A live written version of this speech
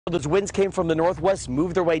Those winds came from the northwest,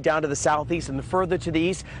 moved their way down to the southeast, and further to the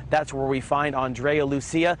east. That's where we find Andrea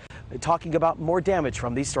Lucia talking about more damage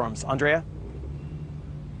from these storms. Andrea?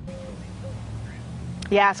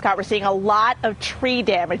 Yeah, Scott, we're seeing a lot of tree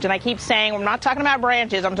damage, and I keep saying I'm not talking about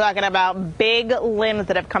branches. I'm talking about big limbs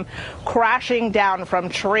that have come crashing down from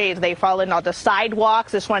trees. They've fallen onto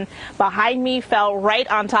sidewalks. This one behind me fell right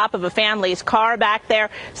on top of a family's car back there.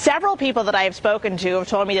 Several people that I have spoken to have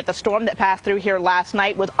told me that the storm that passed through here last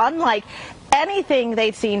night was unlike anything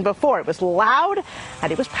they'd seen before. It was loud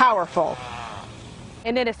and it was powerful.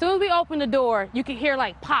 And then as soon as we opened the door, you could hear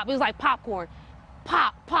like pop. It was like popcorn.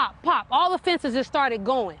 Pop, pop, pop. All the fences just started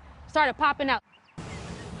going, started popping out.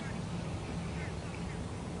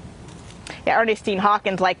 Yeah, Ernestine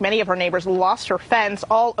Hawkins, like many of her neighbors, lost her fence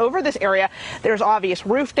all over this area. There's obvious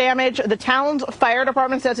roof damage. The town's fire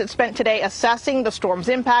department says it spent today assessing the storm's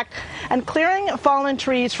impact and clearing fallen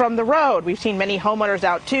trees from the road. We've seen many homeowners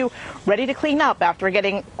out, too, ready to clean up after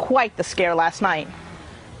getting quite the scare last night.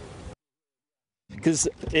 Because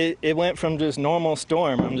it went from just normal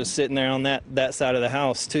storm, I'm just sitting there on that side of the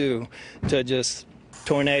house too, to just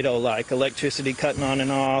tornado-like, electricity cutting on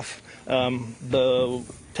and off. The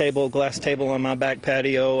glass table on my back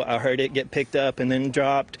patio, I heard it get picked up and then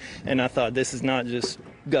dropped, and I thought, this is not just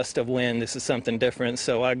gust of wind, this is something different.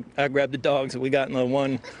 So I grabbed the dogs, we got in the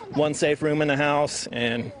one safe room in the house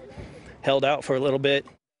and held out for a little bit.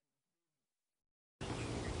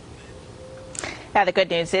 Now, the good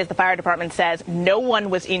news is the fire department says no one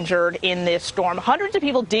was injured in this storm. Hundreds of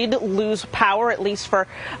people did lose power, at least for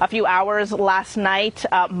a few hours last night.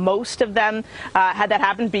 Most of them had that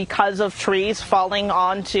happen because of trees falling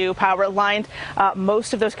onto power lines.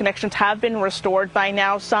 Most of those connections have been restored by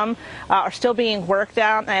now. Some are still being worked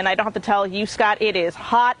out. And I don't have to tell you, Scott, it is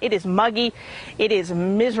hot. It is muggy. It is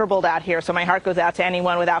miserable out here. So my heart goes out to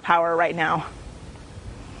anyone without power right now.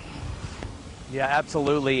 Yeah,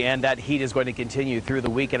 absolutely, and that heat is going to continue through the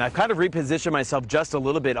week. And I've kind of repositioned myself just a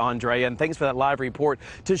little bit, Andrea, and thanks for that live report,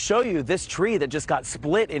 to show you this tree that just got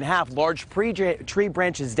split in half, large tree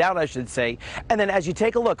branches down, I should say. And then as you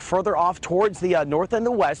take a look further off towards the north and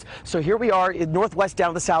the west, so here we are in northwest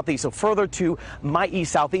down to the southeast, so further to my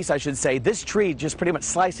east, southeast, I should say, this tree just pretty much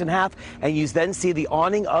sliced in half, and you then see the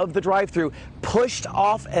awning of the drive-through pushed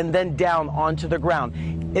off and then down onto the ground.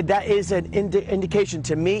 That is an indication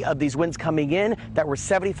to me of these winds coming in that were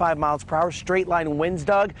 75 miles per hour, straight line winds,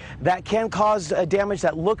 Doug. That can cause damage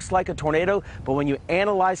that looks like a tornado, but when you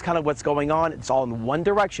analyze kind of what's going on, it's all in one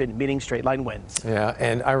direction, meaning straight line winds. Yeah,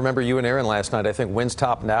 and I remember you and Aaron last night, I think winds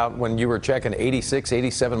topped out when you were checking 86,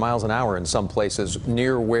 87 miles an hour in some places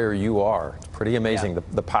near where you are. It's pretty amazing,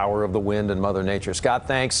 the power of the wind and Mother Nature. Scott,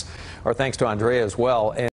 thanks. Our thanks to Andrea as well.